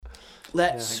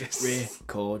Let's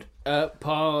record a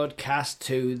podcast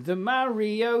to the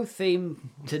Mario theme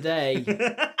today.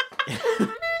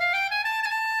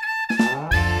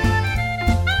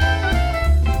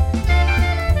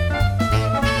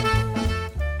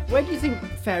 Where do you think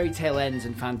fairy tale ends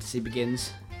and fantasy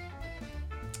begins?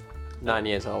 9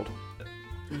 years old.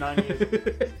 9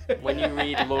 years. When you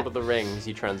read Lord of the Rings,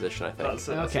 you transition, I think.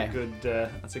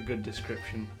 That's a good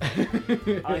description.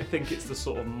 I think it's the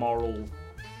sort of moral.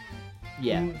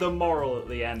 Yeah. The moral at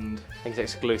the end. I think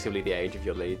it's exclusively the age of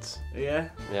your leads. Yeah.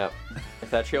 Yep.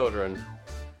 If they're children,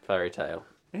 fairy tale.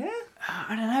 Yeah.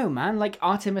 I don't know, man. Like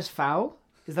Artemis Fowl?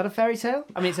 Is that a fairy tale?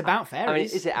 I mean, it's about fairies. I mean,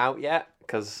 is it out yet?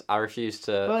 Because I refuse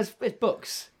to. Well, it's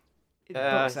books. It's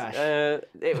books, Ash.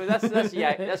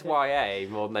 That's YA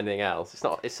more than anything else.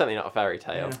 It's certainly not a fairy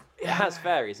tale. Yeah. It has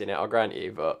fairies in it, I'll grant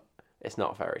you, but it's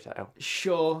not a fairy tale.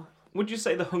 Sure. Would you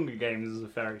say The Hunger Games is a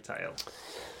fairy tale?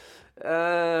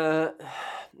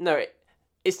 No,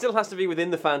 it still has to be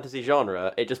within the fantasy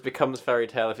genre. It just becomes fairy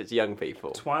tale if it's young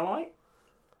people. Twilight?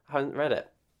 I haven't read it.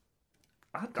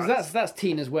 Because that's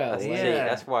teen as well. That's, Yeah.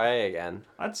 that's YA again.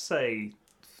 I'd say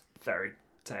fairy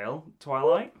tale.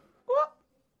 Twilight? What?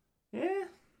 Yeah.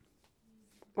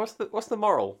 What's the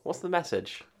moral? What's the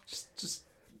message? Just.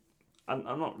 I've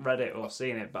not read it or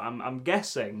seen it, but I'm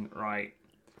guessing, right?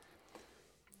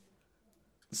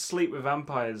 Sleep with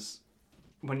vampires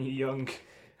when you're young.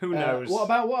 Who knows? What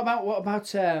about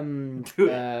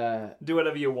Do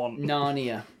whatever you want.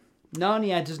 Narnia?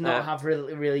 Narnia does not have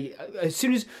really. As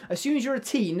soon as you're a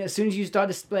teen, as soon as you start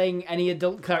displaying any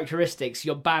adult characteristics,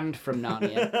 you're banned from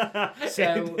Narnia. I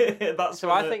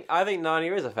I think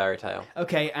Narnia is a fairy tale.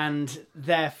 Okay, and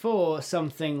therefore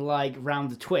something like Round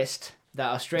the Twist,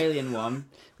 that Australian one,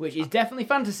 which is definitely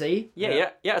fantasy. Yeah.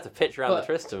 You have to pitch around the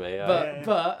twist to me.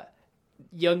 But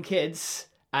young kids.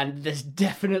 And there's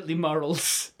definitely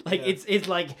morals. Like it's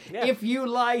like if you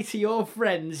lie to your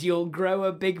friends, you'll grow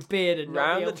a big beard and not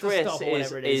Round be the able to stop Twist or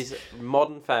whatever it is. is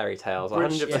modern fairy tales,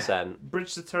 100%.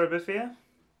 Bridge to Terabithia?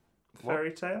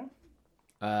 Fairy tale?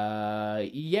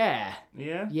 Yeah.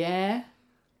 Yeah. Yeah.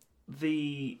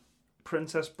 The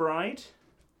Princess Bride?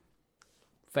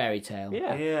 Fairy tale.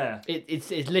 Yeah. Yeah. It's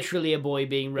literally a boy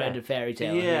being read a fairy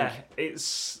tale. Yeah. I think.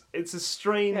 It's a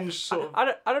strange sort of.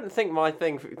 I don't think my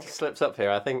thing slips up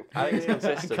here. I think it's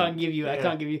consistent. I can't give you.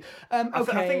 Okay.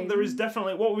 I think there is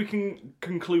definitely what we can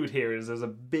conclude here is there's a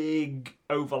big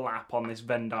overlap on this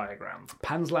Venn diagram.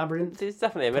 Pan's Labyrinth. It's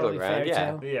definitely a middle Probably ground. fairy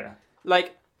Yeah. tale. Yeah.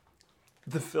 Like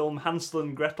The film Hansel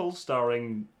and Gretel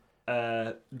starring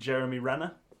Jeremy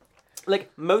Renner.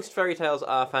 like most fairy tales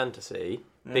are fantasy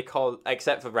because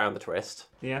except for Round the Twist,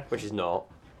 Yeah. which is not.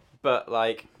 But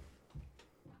like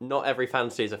not every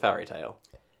fantasy is a fairy tale.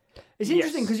 It's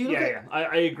interesting because you look at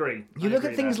I agree. you look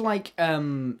at things like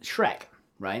Shrek,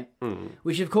 right?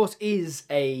 Which of course is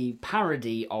a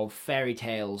parody of fairy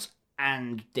tales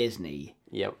and Disney.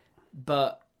 Yep.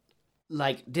 But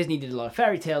like Disney did a lot of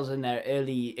fairy tales in their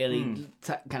early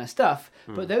kind of stuff,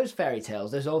 but those fairy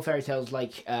tales, those old fairy tales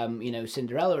like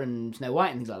Cinderella and Snow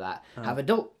White and things like that, have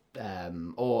adult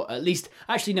or at least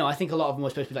actually no, I think a lot of them were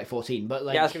supposed to be like 14, but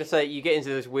like Yeah, I was going to say you get into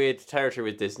this weird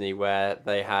territory with Disney where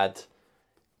they had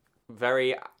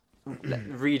very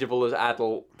readable as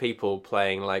adult people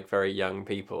playing like very young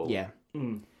people. yeah.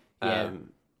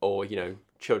 Or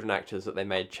children actors that they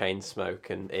made chain smoke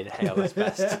and inhale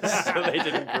asbestos so they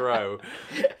didn't grow.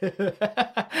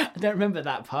 I don't remember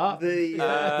that part.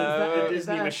 The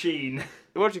Disney that- machine.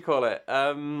 What do you call it?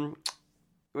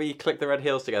 Where you click the red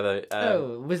heels together.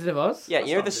 Wizard of Oz? Yeah, That's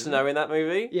you know not the Disney. snow in that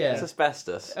movie? Yeah. It's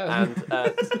asbestos. And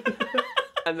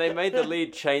they made the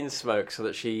lead chain smoke so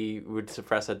that she would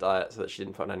suppress her diet so that she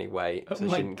didn't put on any weight, so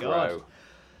my she didn't God.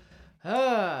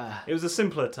 grow. It was a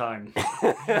simpler time.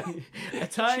 A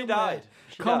time She died.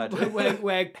 She died.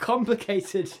 where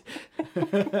complicated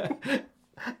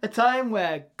a time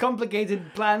where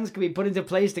complicated plans can be put into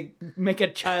place to make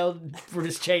a child for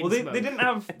his chain Well, they smoke. didn't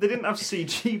have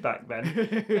CG back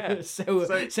then.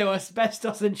 So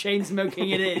asbestos and chain smoking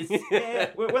it is. Yeah,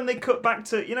 when they cut back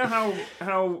to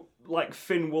how like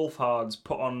Finn Wolfhard's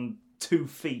put on 2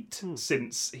 feet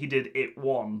since he did It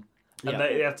 1. And Yeah.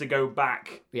 they have to go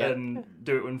back Yeah. and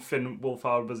do it when Finn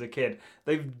Wolfhard was a kid.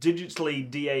 They've digitally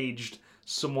de-aged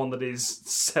someone that is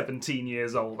 17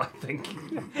 years old, I think.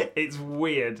 It's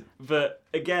weird. But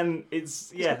again,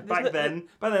 back then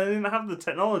they didn't have the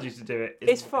technology to do it.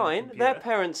 It's fine. Their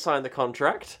parents signed the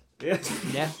contract. Yeah.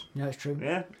 Yeah, no, it's true.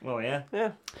 Yeah. Well, yeah.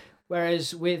 Yeah.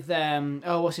 Whereas with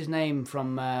what's his name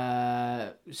from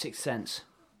Sixth Sense?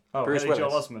 Oh, Bruce Haley Joel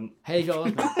Willis. Osment. Haley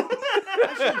Joel Osment.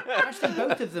 actually,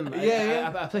 both of them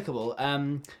are applicable.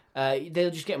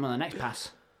 They'll just get them on the next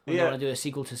pass. when Yeah. they want to do a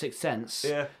sequel to Sixth Sense.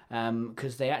 Yeah.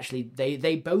 Because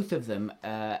they both of them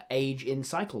age in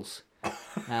cycles.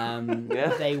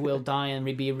 They will die and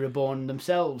be reborn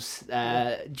themselves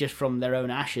just from their own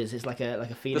ashes. It's like a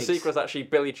The phoenix. sequel is actually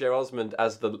Billy Joe Osmond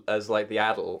as like the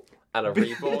adult, and a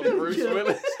reborn Bruce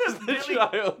Willis as the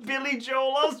child. Billy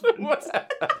Joel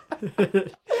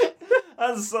Osment.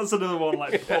 That's another one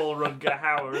like Paul Rutger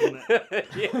Hauer, isn't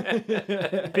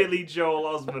it? Billy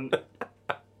Joel Osment.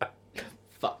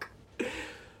 Fuck.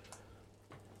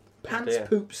 Pants dear.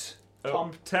 poops. Tom.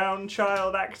 Uptown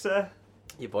child actor.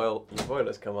 Your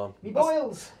boilers come on. Me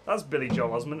boils. That's Billy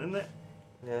Joel Osment, isn't it?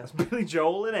 Yeah. That's Billy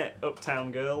Joel, isn't it?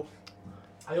 Uptown Girl.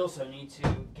 I also need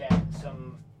to get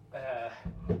some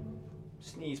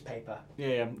sneeze paper.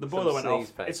 Yeah. The boiler went sneeze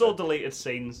off. paper. It's all deleted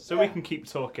scenes, so we can keep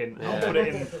talking. I'll put it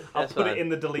in. I'll That's put fine. it in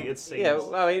the deleted scenes. Yeah,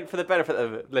 well, I mean, for the benefit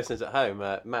of listeners at home,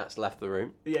 Matt's left the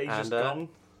room. Yeah, he's just gone.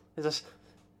 He's just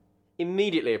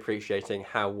immediately appreciating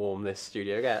how warm this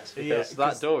studio gets, because Yeah, that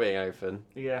 'cause- door being open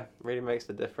Yeah, really makes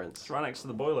the difference. it's right next to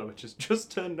the boiler, which is just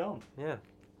turned on. Yeah.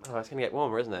 Oh, it's going to get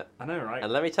warmer, isn't it? I know, right?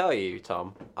 And let me tell you,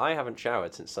 Tom, I haven't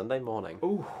showered since Sunday morning.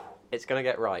 Ooh. It's going to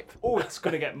get ripe. Oh, it's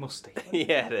gonna get musty.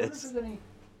 Yeah, it is.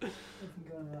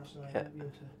 Yeah.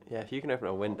 Yeah, if you can open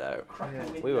a window, Crack a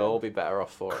window. we will all be better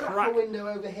off for it. Crack a window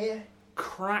over here.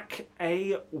 Crack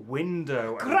a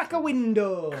window. Crack a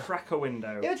window. Crack a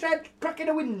window. You ever tried cracking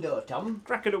a window, Tom?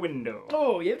 Crack a window.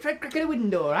 Oh, you ever tried cracking a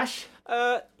window, Ash?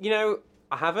 You know,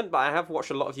 I haven't, but I have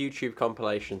watched a lot of YouTube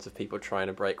compilations of people trying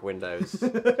to break windows.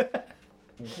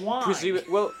 Why?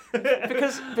 Well,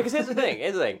 because here's the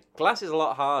thing. Glass is a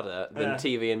lot harder than Yeah.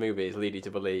 TV and movies lead you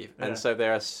to believe, Yeah. and so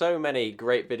there are so many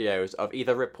great videos of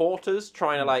either reporters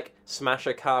trying to like smash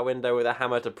a car window with a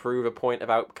hammer to prove a point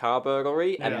about car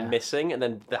burglary Yeah. and missing, and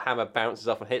then the hammer bounces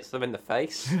off and hits them in the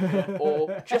face,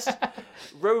 or just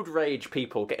road rage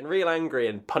people getting real angry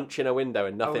and punching a window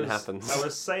and nothing happens. I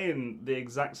was saying the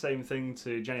exact same thing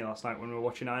to Jenny last night when we were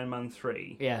watching Iron Man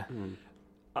 3. Yeah.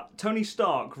 Tony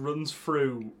Stark runs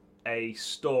through a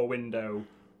store window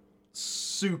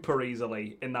super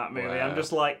easily in that movie. Wow. I'm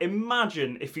just like,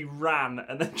 imagine if he ran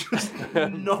and then just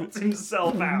knocked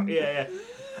himself out. Yeah.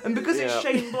 And because it's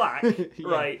Yeah. Shane Black,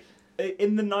 right,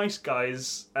 in The Nice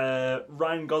Guys,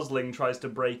 Ryan Gosling tries to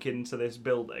break into this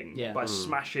building by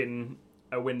smashing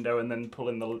a window and then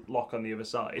pulling the lock on the other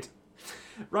side.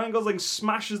 Ryan Gosling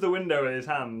smashes the window with his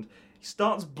hand. He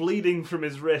starts bleeding from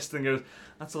his wrist and goes,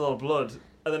 "That's a lot of blood."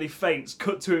 And then he faints,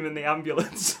 cut to him in the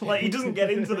ambulance. Like, he doesn't get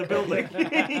into the building.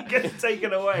 He gets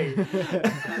taken away.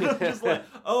 And I'm just like,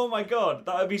 oh my god,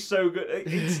 that would be so good.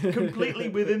 It's completely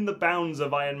within the bounds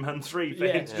of Iron Man 3 for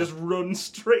him to just run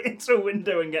straight into a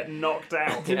window and get knocked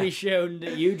out. To be shown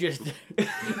that you just,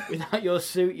 without your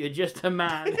suit, you're just a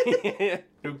man.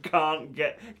 Who can't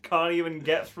even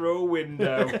get through a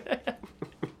window.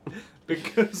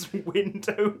 Because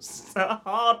windows are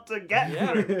hard to get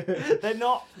through. They're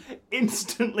not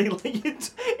instantly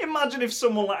imagine if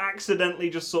someone accidentally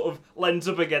just sort of leant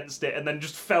up against it and then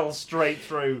just fell straight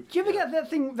through. Do you ever get that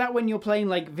thing that when you're playing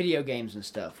like video games and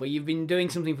stuff, where you've been doing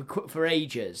something for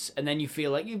ages, and then you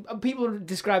feel like people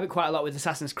describe it quite a lot with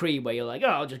Assassin's Creed, where you're like, oh,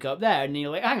 I'll just go up there, and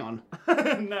you're like, hang on,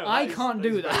 No, I can't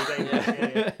do that. very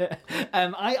dangerous.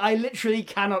 Yeah. I literally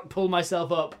cannot pull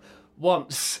myself up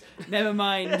once. Never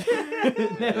mind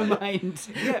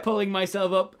pulling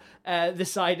myself up the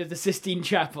side of the Sistine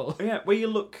Chapel. Yeah, where you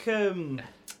look,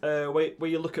 where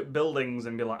you look at buildings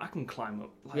and be like, I can climb up.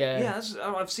 Like,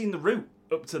 I've seen the route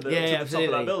up to the top of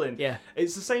that building. Yeah,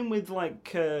 it's the same with like,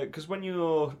 because when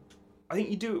you're, I think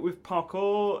you do it with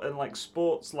parkour and like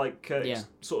sports, like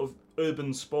sort of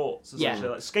urban sports, essentially,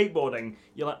 like skateboarding.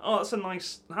 You're like, oh, that's a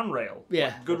nice handrail. Yeah.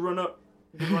 Like, good run up.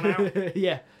 Good run out.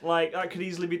 yeah. Like that could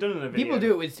easily be done in a video. People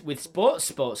do it with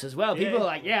sports as well. People Yeah. are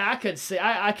like, yeah, I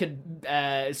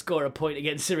could score a point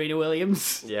against Serena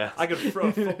Williams. Yeah. I could throw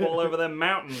a football over them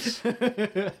mountains.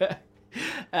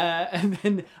 And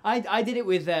then I did it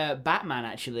with Batman,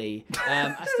 actually.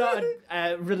 I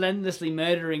started relentlessly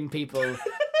murdering people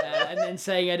and then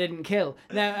saying I didn't kill.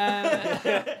 Now,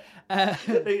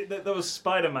 That was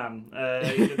Spider-Man.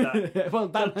 He did that. well,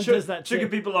 Batman does that too. Chucking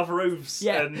people off roofs.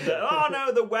 Yeah. And, oh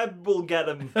no, the web will get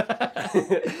them.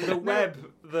 The web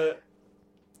that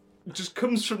just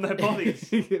comes from their bodies.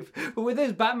 But with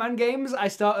those Batman games, I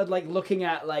started looking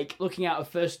out of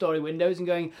first story windows and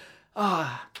going,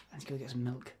 let's go get some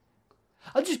milk.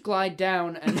 I'll just glide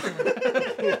down and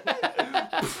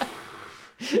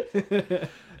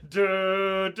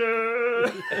Duh,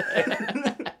 duh.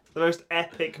 The most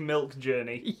epic milk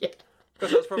journey. yeah.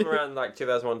 Because that's from around like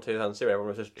 2001, 2002. Everyone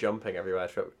was just jumping everywhere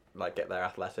to like get their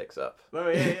athletics up. Oh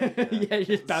yeah. Yeah,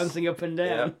 just bouncing up and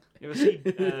down. You ever see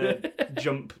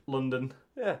Jump London?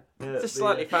 Yeah, it's just the,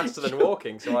 slightly faster than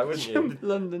walking, so why wouldn't you? Jump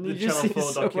London. You The just Channel see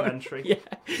 4 someone- documentary. Yeah,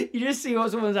 you just see what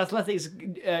someone's athletics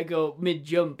go mid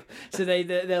jump. So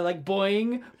they're like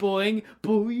boing, boing,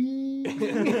 boing.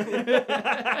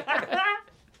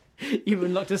 You've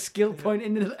unlocked a skill point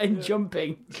in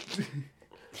jumping.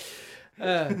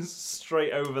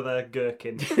 Straight over their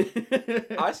gherkin.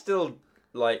 I still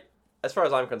like, as far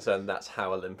as I'm concerned, that's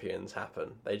how Olympians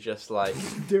happen. They just like,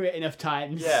 Do it enough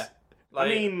times. yeah. I Like,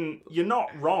 mean, you're not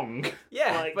wrong.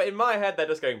 yeah, like- but in my head they're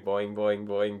just going boing, boing,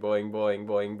 boing, boing, boing,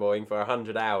 boing, boing for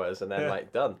 100 hours, and then Yeah.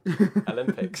 like done.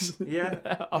 Olympics.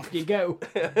 Yeah, Off you go.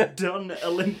 done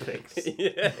Olympics.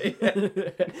 yeah, yeah.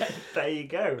 There you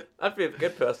go. I'd be a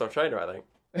good personal trainer, I think.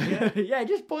 Yeah,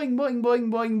 just boing, boing, boing,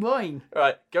 boing, boing.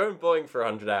 Right, go and boing for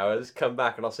 100 hours, come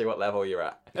back and I'll see what level you're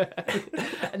at.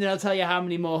 And then I'll tell you how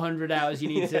many more 100 hours you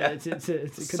need to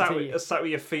continue. Sat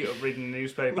with your feet up reading the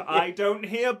newspaper. I don't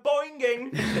hear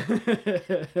boinging.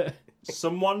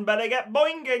 Someone better get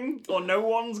boinging, or no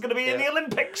one's going to be in the Yeah.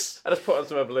 Olympics. I just put on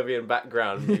some Oblivion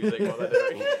background music while they're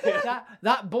doing it.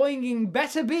 that boinging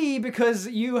better be because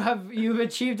you've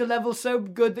achieved a level so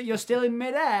good that you're still in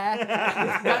midair.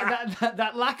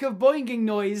 that lack of boinging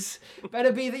noise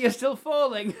better be that you're still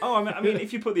falling. Oh, I mean,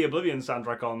 if you put the Oblivion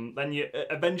soundtrack on, then you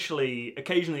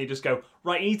occasionally you just go,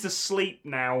 right, you need to sleep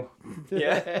now.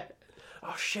 Yeah.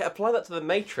 Oh shit, apply that to the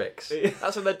Matrix.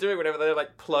 That's what they're doing whenever they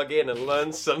like plug in and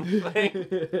learn something.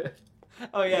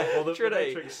 Oh yeah, well the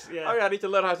Trinity. Matrix, yeah. Oh yeah, I need to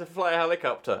learn how to fly a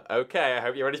helicopter. Okay, I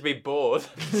hope you're ready to be bored.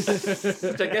 Which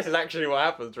I guess is actually what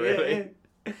happens, really.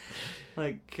 Yeah.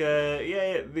 Like,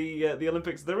 the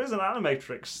Olympics. There is an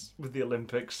animatrix with the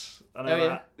Olympics. I know Oh, yeah?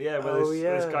 that. Yeah, where Oh, this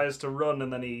yeah. guy has to run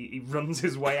and then he runs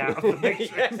his way out of the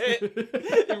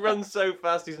Matrix. He runs so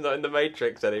fast he's not in the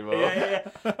Matrix anymore. Yeah.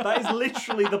 That is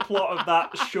literally the plot of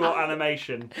that short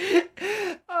animation.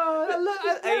 Oh,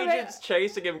 look, Agents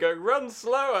chasing him, going, "Run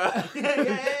slower!"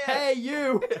 Hey,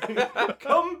 you!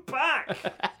 Come back!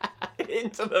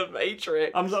 into the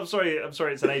Matrix. I'm sorry.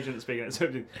 It's an agent speaking. It's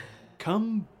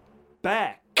come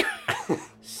back.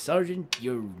 Sergeant,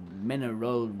 your men are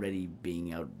already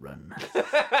being outrun.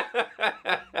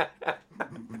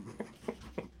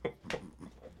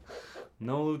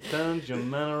 No, Lieutenant, your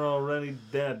men are already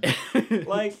dead.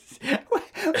 Like,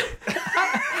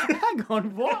 Hang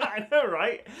on, what? I know,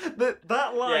 right?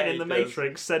 That line Yeah, in he The does.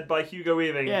 Matrix, said by Hugo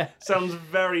Weaving, Yeah. sounds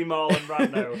very Marlon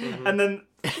Brando. And then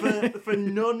for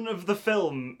none of the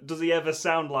film does he ever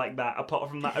sound like that, apart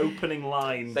from that opening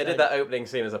line. They did that opening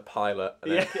scene as a pilot,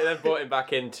 and then, Yeah. and then brought him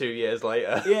back in 2 years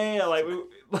later. Yeah, like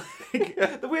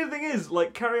the weird thing is,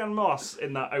 like, Carrie-Anne Moss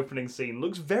in that opening scene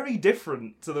looks very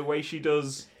different to the way she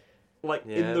does, like,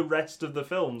 in Yeah. the rest of the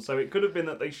film. So it could have been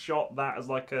that they shot that as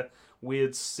like a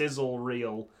weird sizzle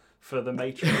reel for The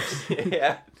Matrix.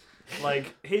 Yeah.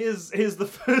 Like, here's the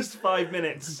first 5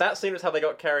 minutes. That scene was how they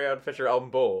got Carrie-Anne Fisher on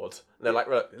board. And they're like,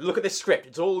 look at this script,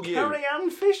 it's all you. Carrie-Anne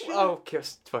Fisher? Oh,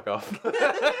 fuck off.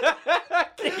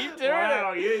 Keep doing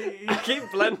Wow, it.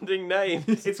 Keep blending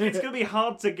names. it's going to be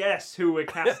hard to guess who we're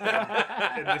casting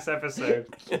in this episode.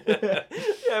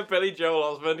 Yeah, Billy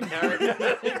Joel Osment,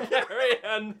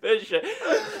 Carrie-Anne Fisher.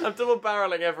 I'm double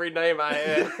barreling every name I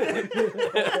hear.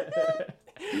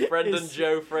 Brendan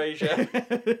Joe Fraser.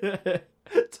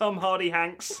 Tom Hardy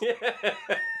Hanks.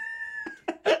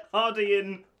 Hardy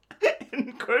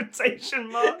in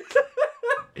quotation marks.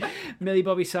 Millie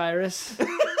Bobby Cyrus.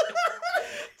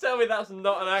 Tell me that's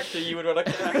not an actor you would want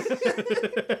to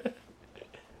cast.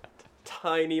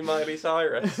 Tiny Miley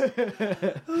Cyrus.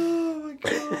 Oh my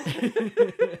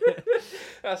god.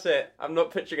 That's it. I'm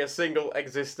not pitching a single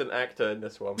existent actor in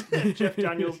this one. Jeff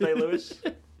Daniels Day-Lewis.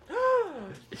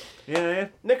 Yeah.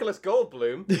 Nicholas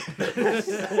Goldblum.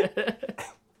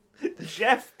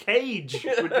 Jeff Cage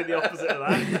would be the opposite of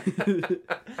that.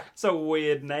 It's a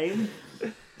weird name.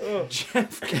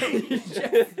 Jeff Cage.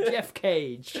 Jeff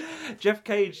Cage. Jeff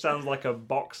Cage sounds like a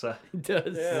boxer.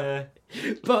 Does. Yeah.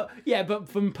 But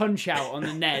from Punch Out on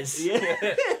the NES.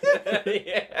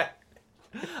 Yeah.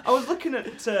 I was looking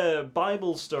at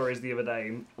Bible stories the other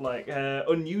day, like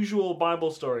unusual Bible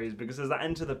stories, because there's that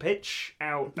Enter the Pitch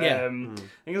out. Yeah.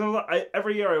 Because I was like,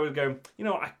 every year I would go, you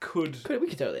know, I could. We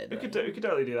could totally do We that. could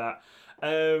totally do that.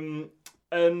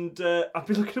 And I've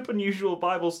been looking up unusual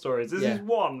Bible stories. This Yeah. is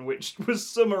one which was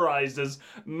summarised as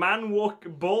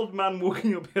bald man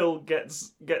walking uphill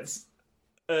gets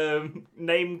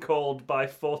name called by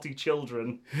 40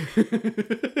 children.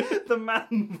 The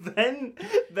man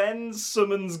then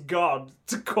summons God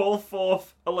to call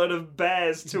forth a load of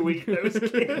bears to eat those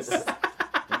kids.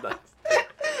 I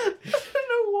don't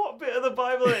know what bit of the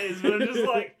Bible it is, but I'm just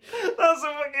like, that's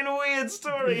a fucking weird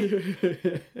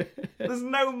story. There's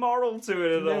no moral to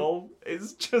it at all.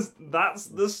 It's just, that's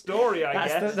the story, I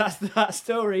guess. That's that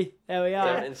story. There we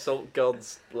are. Don't insult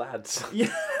God's lads.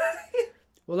 Yeah.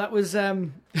 Well, that was that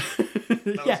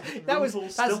was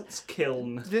Rumpelstilt's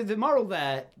kiln. the moral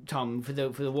there, Tom, for the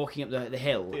walking up the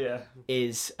hill. Yeah.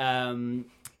 Is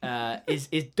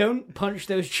don't punch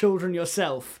those children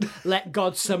yourself. Let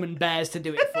God summon bears to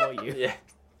do it for you. Yeah.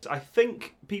 I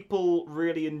think people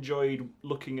really enjoyed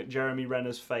looking at Jeremy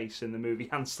Renner's face in the movie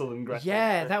Hansel and Gretel.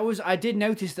 Yeah, that was. I did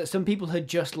notice that some people had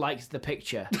just liked the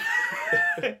picture.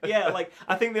 Yeah, like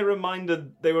I think they were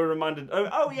reminded.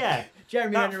 Oh yeah,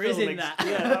 Jeremy that Renner is film in that.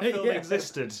 Yeah, that film Yeah.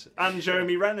 existed, and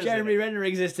Jeremy Renner's Jeremy in it. Renner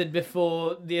existed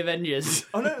before the Avengers.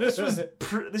 Oh no, this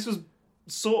was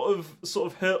sort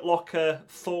of Hurt Locker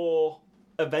Thor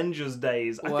Avengers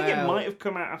days. I think it Wow. might have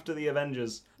come out after the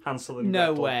Avengers. Hansel and No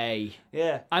Gretel. way.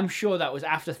 Yeah. I'm sure that was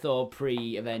after Thor,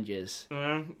 pre-Avengers.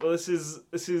 Well, this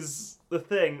is the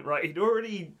thing, right? He'd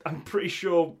already, I'm pretty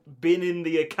sure, been in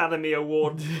the Academy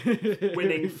Award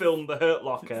winning film The Hurt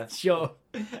Locker, Sure.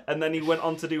 and then he went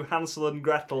on to do Hansel and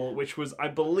Gretel, which was, I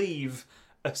believe,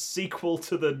 a sequel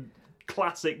to the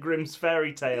classic Grimm's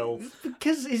fairy tale.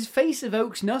 Because his face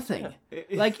evokes nothing.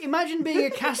 Like, imagine being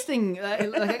a casting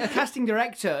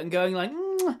director and going like,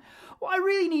 what I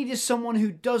really need is someone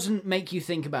who doesn't make you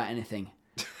think about anything.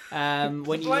 When you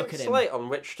Blank look at him. slate on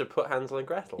which to put Hansel and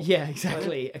Gretel. Yeah,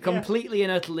 exactly. A completely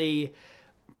and utterly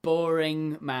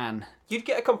boring man. You'd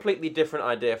get a completely different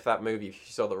idea for that movie if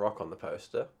you saw The Rock on the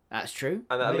poster, That's true.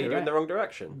 and that'll Maybe lead you in the right. wrong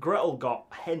direction. Gretel got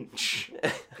hench.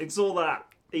 It's all that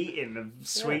eating of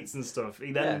sweets and stuff.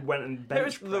 He then went and If it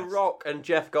was bench The pressed. Rock and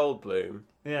Jeff Goldblum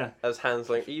Yeah. as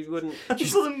Hansel, you wouldn't.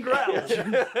 Hansel and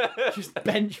Gretel. Just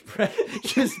bench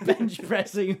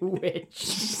pressing a witch.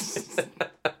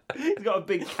 He's got a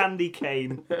big candy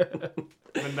cane.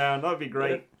 Coming down. That'd be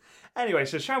great. Anyway,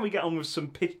 so shall we get on with some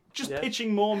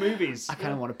pitching more movies? I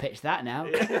kind of want to pitch that now.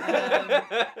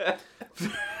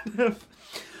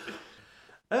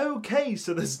 Okay,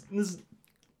 so there's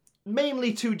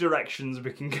mainly two directions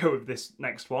we can go with this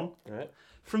next one. Right.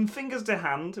 From fingers to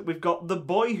hand, we've got The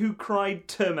Boy Who Cried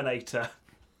Terminator.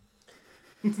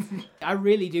 I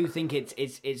really do think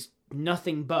it's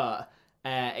nothing but.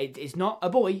 It's not a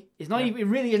boy. It's not even. It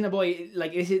really isn't a boy.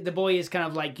 Like the boy is kind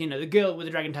of like the girl with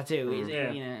the dragon tattoo. Is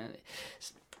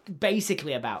it's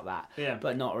basically about that. Yeah.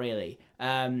 But not really.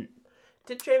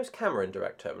 Did James Cameron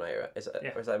direct Terminator?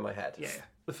 Or is that in my head? Yeah,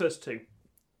 the first two.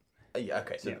 Yeah.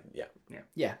 Okay. So yeah.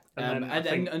 Yeah. And then I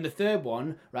think- and the third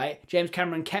one, right? James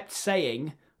Cameron kept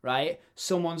saying, right,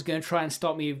 someone's going to try and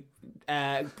stop me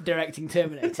directing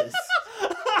Terminators.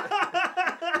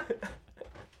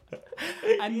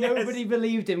 And nobody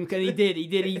believed him because he did. He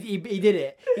did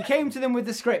it. He came to them with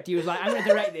the script. He was like, I'm going to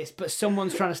direct this, but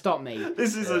someone's trying to stop me.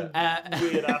 This is a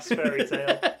weird ass fairy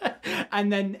tale.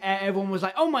 And then everyone was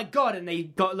like, oh my God. And they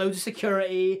got loads of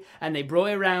security and they brought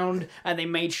it around and they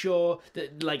made sure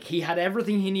that like he had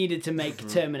everything he needed to make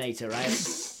Terminator,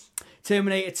 right?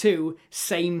 Terminator 2,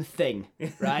 same thing,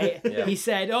 right? Yeah. He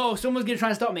said, "Oh, someone's gonna try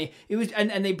and stop me." It was,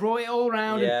 and they brought it all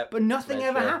around, Yeah, but nothing made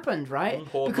ever sure. happened, right?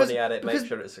 Pour money at it, make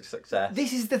sure it's a success.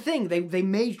 This is the thing. They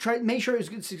made sure it was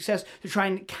a good success to try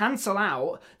and cancel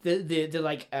out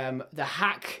the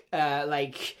hack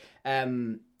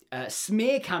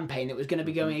smear campaign that was going to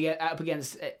be going up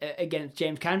against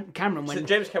James Cameron when So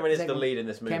James Cameron is the Second lead in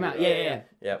this movie. came out. right?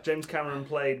 Yeah. James Cameron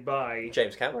played by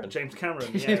James Cameron. James Cameron.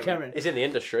 James Yeah. Cameron. He's in the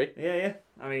industry. Yeah.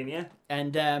 I mean, yeah.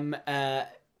 And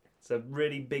It's a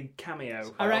really big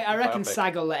cameo. I reckon Biopic.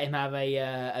 SAG will let him have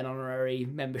an honorary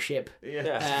membership.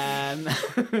 Yeah.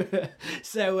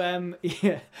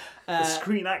 Yeah. The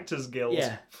Screen Actors Guild.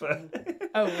 Yeah. For...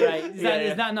 Oh right, is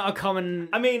Yeah. that not a common?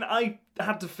 I mean, I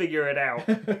had to figure it out.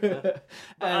 But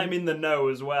I'm in the know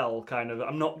as well, kind of.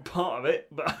 I'm not part of it,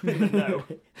 but I'm in the know.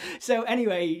 So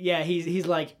anyway, yeah, he's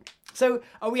like, so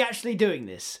are we actually doing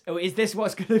this? Or is this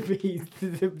what's going to be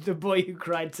the boy who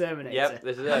cried Terminator? Yep,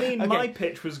 this is it. I mean, Okay. my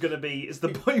pitch was going to be, is the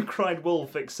boy who cried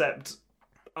wolf, except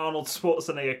Arnold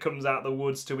Schwarzenegger comes out the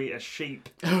woods to eat a sheep.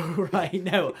 Oh, right.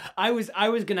 No, I was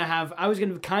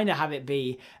gonna kind of have it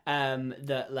be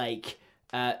that like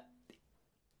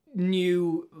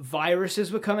new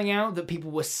viruses were coming out that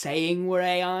people were saying were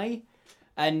AI.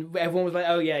 And everyone was like,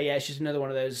 "Oh yeah, it's just another one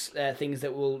of those things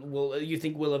that will you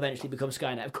think will eventually become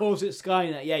Skynet." Of course, it's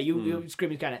Skynet. Yeah, you're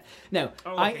screaming Skynet. No,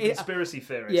 like a conspiracy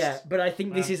theorist. Yeah, but I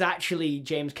think this is actually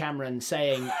James Cameron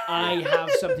saying, "I have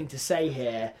something to say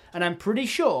here," and I'm pretty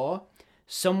sure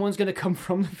someone's going to come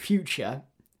from the future.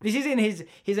 This is in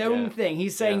his own thing.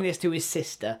 He's saying this to his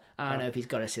sister. I don't know if he's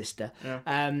got a sister. Yeah.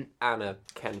 Anna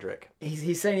Kendrick.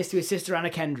 He's saying this to his sister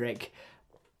Anna Kendrick.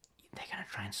 They're going to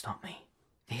try and stop me.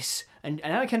 And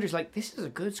Anna Kendrick's like, this is a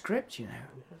good script, you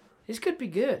know. This could be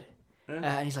good.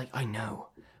 And he's like, I know,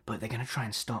 but they're going to try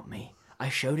and stop me. I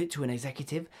showed it to an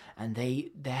executive, and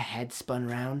their head spun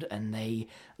round, and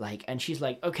and she's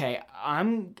like, okay,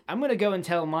 I'm going to go and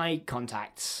tell my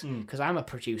contacts because I'm a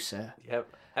producer. Yep.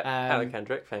 Anna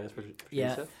Kendrick, famous producer.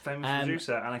 Yeah. Famous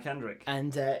producer Anna Kendrick.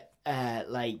 And I'm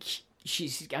going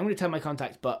to tell my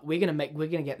contacts, but we're going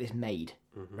to get this made.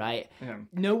 Right? Yeah.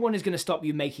 No one is going to stop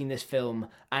you making this film,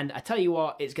 and I tell you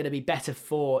what, it's going to be better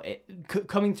for it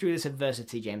coming through this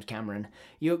adversity. James Cameron,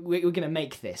 we're going to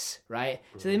make this, right?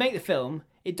 So they make the film.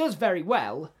 It does very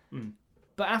well,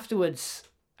 but afterwards,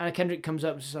 Anna Kendrick comes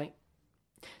up and is like,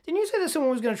 "Didn't you say that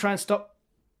someone was going to try and stop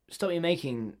you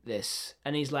making this?"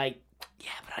 And he's like,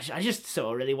 "Yeah, but I just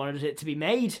sort of really wanted it to be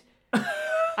made."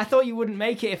 I thought you wouldn't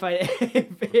make it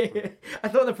I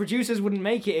thought the producers wouldn't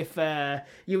make it if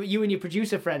you and your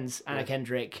producer friends, Anna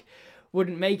Kendrick,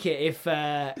 wouldn't make it if...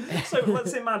 So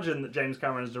let's imagine that James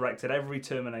Cameron has directed every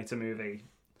Terminator movie.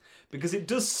 Because it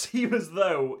does seem as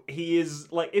though he is,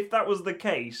 like, if that was the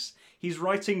case, he's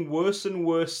writing worse and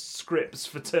worse scripts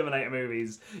for Terminator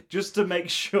movies just to make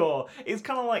sure. It's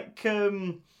kind of like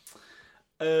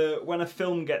when a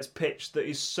film gets pitched that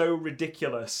is so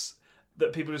ridiculous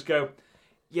that people just go...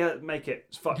 Yeah, make it.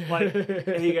 It's fine. Like,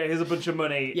 here you go. Here's a bunch of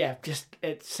money. Yeah, just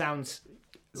it sounds.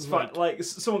 It's fine. Like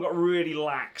someone got really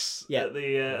lax at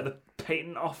the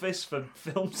patent office for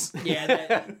films.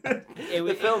 Yeah,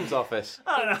 the films office.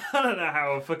 I don't know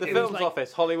how. The films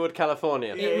office, Hollywood,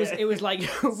 California. It was like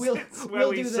we'll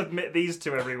we submit these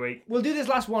two every week. We'll do this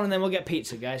last one and then we'll get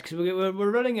pizza, guys, because we're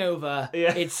running over.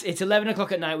 Yeah. It's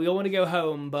 11:00 at night. We all want to go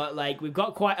home, but like we've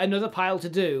got quite another pile to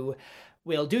do.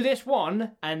 We'll do this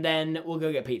one, and then we'll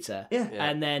go get pizza. Yeah.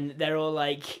 And then they're all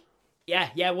like,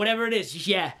 yeah, whatever it is,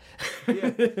 yeah.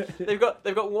 They've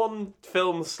got one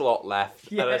film slot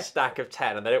left and a stack of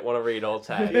 10, and they don't want to read all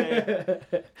 10.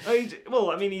 Well,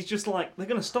 I mean, he's just like, they're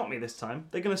going to stop me this time.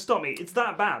 They're going to stop me. It's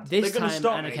that bad. This they're going to time,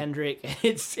 stop Anna me. Kendrick,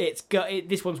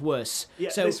 this one's worse. Yeah,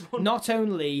 so this one... not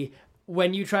only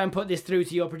when you try and put this through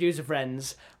to your producer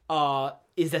friends,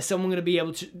 is there someone going to be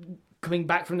able to... coming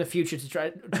back from the future to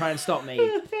try and stop me,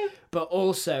 but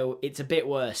also it's a bit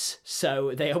worse,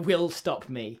 so they will stop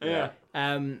me. Yeah.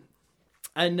 And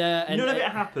none of it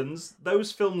happens.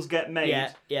 Those films get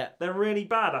made. Yeah. They're really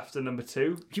bad after number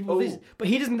 2. But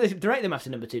he doesn't direct them after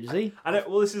number 2, does he?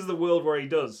 Well, this is the world where he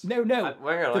does. No. Hang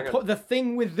on. The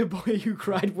thing with The Boy Who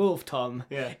Cried Wolf, Tom,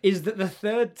 is that the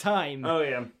third time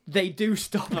they do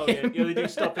stop him. Yeah, they do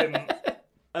stop him.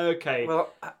 Okay.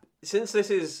 Well, since this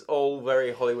is all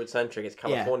very Hollywood-centric, it's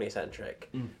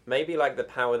California-centric, maybe like the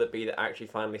power that be that actually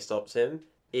finally stops him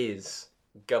is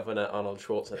Governor Arnold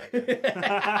Schwarzenegger.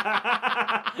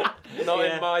 Not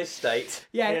in my state.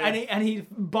 Yeah. And he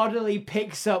bodily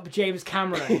picks up James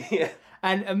Cameron.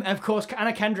 And of course,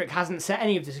 Anna Kendrick hasn't set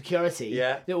any of the security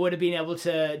that would have been able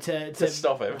to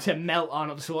stop him, to melt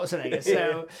Arnold Schwarzenegger.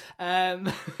 So,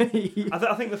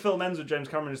 I think the film ends with James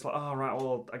Cameron just like, oh right,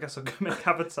 well, I guess I'll go make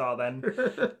Avatar then,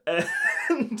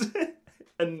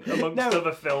 and amongst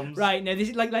other films. Right, no, this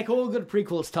is like all good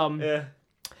prequels, Tom. Yeah.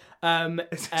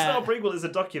 It's not a prequel; it's a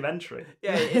documentary.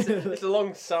 Yeah, it's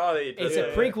alongside. It's a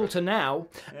prequel to now,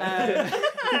 and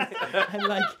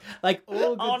like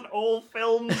all good, on all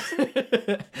films,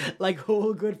 like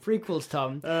all good prequels,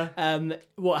 Tom.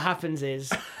 What happens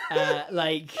is,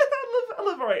 like I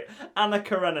love right, Anna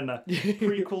Karenina,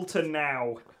 prequel to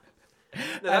now.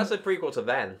 No, that's a prequel to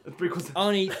then.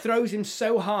 Arnie throws him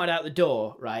so hard out the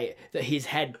door, right, that his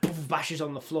head bashes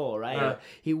on the floor, right?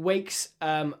 He wakes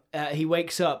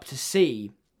up to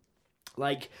see,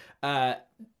 like,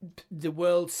 the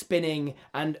world spinning,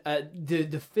 and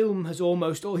the film has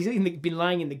almost... he's been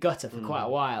lying in the gutter for quite a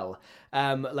while.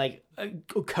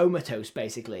 Comatose,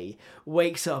 basically.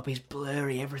 Wakes up, he's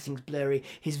blurry, everything's blurry.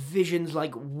 His vision's,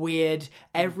 like, weird.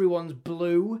 Everyone's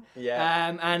blue.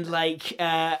 Yeah. And, like...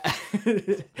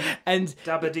 and...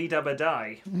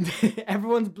 Dabba-dee-dabba-die.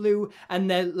 Everyone's blue,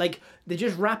 and they're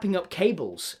just wrapping up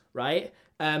cables, right?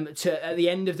 at the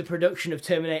end of the production of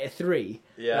Terminator 3.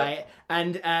 Yeah. Right,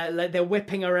 and like they're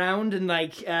whipping around and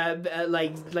like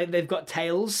they've got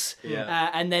tails. Yeah.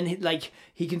 And then like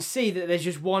he can see that there's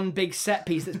just one big set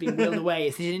piece that's been wheeled away.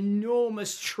 It's this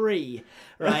enormous tree,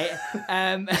 right?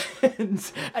 And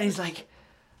he's like,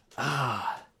 I'm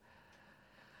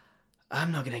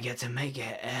not gonna get to make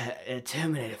a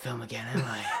Terminator film again, am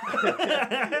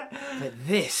I? But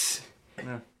this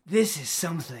is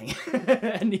something.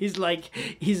 And he's like,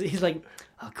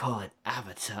 I'll call it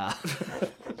Avatar.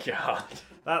 God.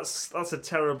 That's a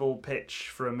terrible pitch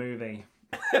for a movie.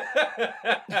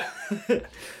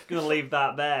 Gonna leave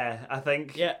that there, I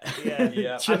think. Yeah.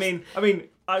 Yeah. I mean,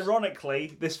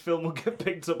 ironically, this film will get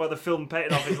picked up by the film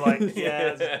patent office. Like,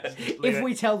 If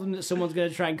we tell them that someone's going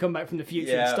to try and come back from the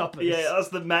future and stop us, that's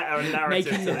the meta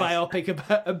narrative. making the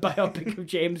biopic of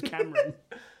James Cameron.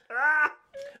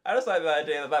 I just like the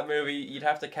idea that movie, you'd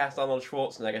have to cast Arnold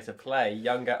Schwarzenegger to play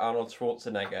younger Arnold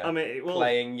Schwarzenegger. I mean,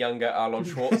 playing younger Arnold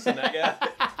Schwarzenegger.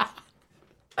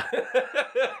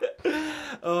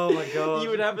 Oh my god! You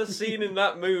would have a scene in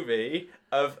that movie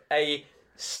of a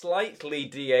slightly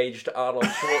de-aged Arnold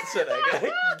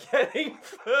Schwarzenegger getting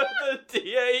further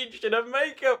de-aged in a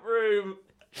makeup room.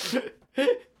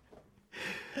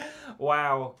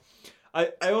 Wow.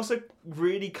 I also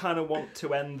really kind of want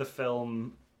to end the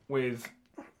film with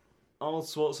Arnold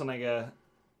Schwarzenegger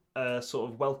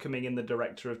sort of welcoming in the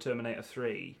director of Terminator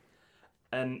 3,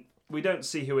 and we don't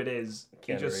see who it is.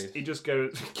 He just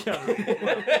goes.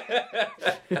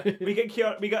 we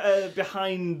get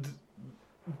behind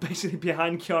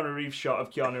Keanu Reeves shot of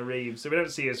Keanu Reeves, so we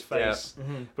don't see his face,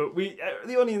 but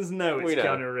the audience know it's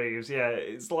Keanu Reeves. Yeah,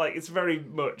 it's very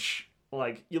much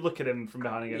like you look at him from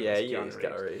behind and go, it's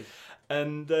Keanu Reeves.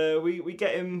 And we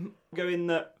get him going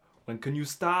that, when can you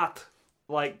start?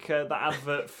 Like that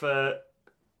advert for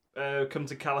Come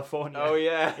to California. Oh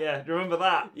yeah. Yeah, do you remember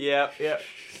that? Yeah. Yeah.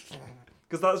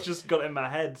 Because that's just got in my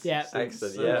head. Yeah.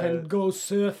 Excellent, You can go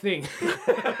surfing.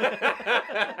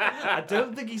 I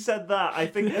don't think he said that. I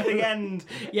think at the end,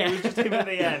 Yeah. it was just him at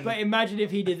the end. But imagine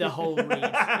if he did the whole read.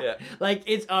 Yeah. Like,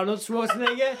 it's Arnold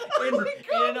Schwarzenegger in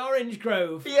an orange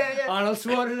grove. Yeah. Arnold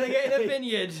Schwarzenegger in a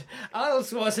vineyard. Arnold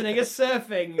Schwarzenegger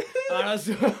surfing.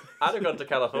 I'd have gone to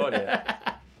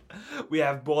California. We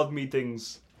have board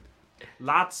meetings.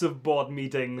 Lots of board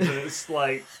meetings. And it's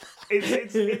like...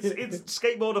 It's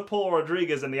skateboarder Paul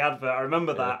Rodriguez in the advert, I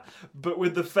remember that. But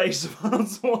with the face of Arnold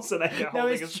Schwarzenegger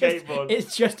holding a skateboard.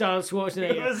 It's just Arnold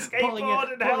Schwarzenegger With a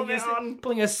skateboard and helmet on.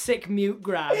 pulling a sick mute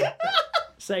grab.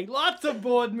 Saying, lots of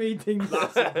board meetings.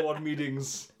 Lots of board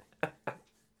meetings.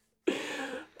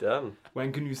 Done.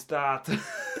 When can you start?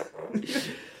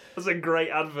 That's a great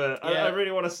advert. Yeah. I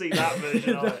really want to see that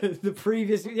version of it. The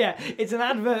previous... Yeah, it's an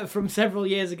advert from several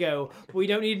years ago. But we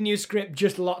don't need a new script,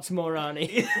 just lots more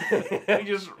Arnie. We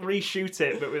just reshoot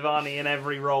it, but with Arnie in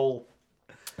every role.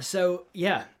 So,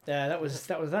 yeah, that was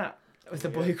that. That was the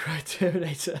Boy Who Cried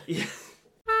Terminator. Yeah.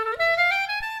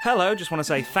 Hello, just want to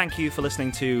say thank you for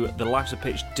listening to the Life's a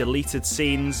Pitch deleted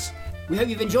scenes. We hope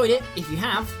you've enjoyed it. If you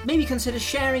have, maybe consider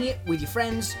sharing it with your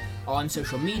friends on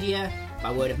social media,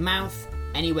 by word of mouth,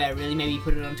 anywhere really. Maybe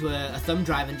put it onto a thumb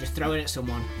drive and just throw it at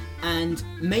someone. And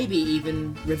maybe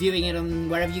even reviewing it on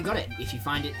wherever you got it. If you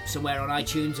find it somewhere on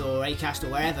iTunes or Acast or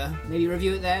wherever, maybe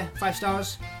review it there. 5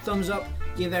 stars, thumbs up,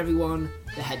 give everyone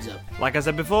the heads up. Like I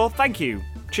said before, thank you.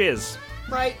 Cheers.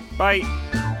 Right. Bye.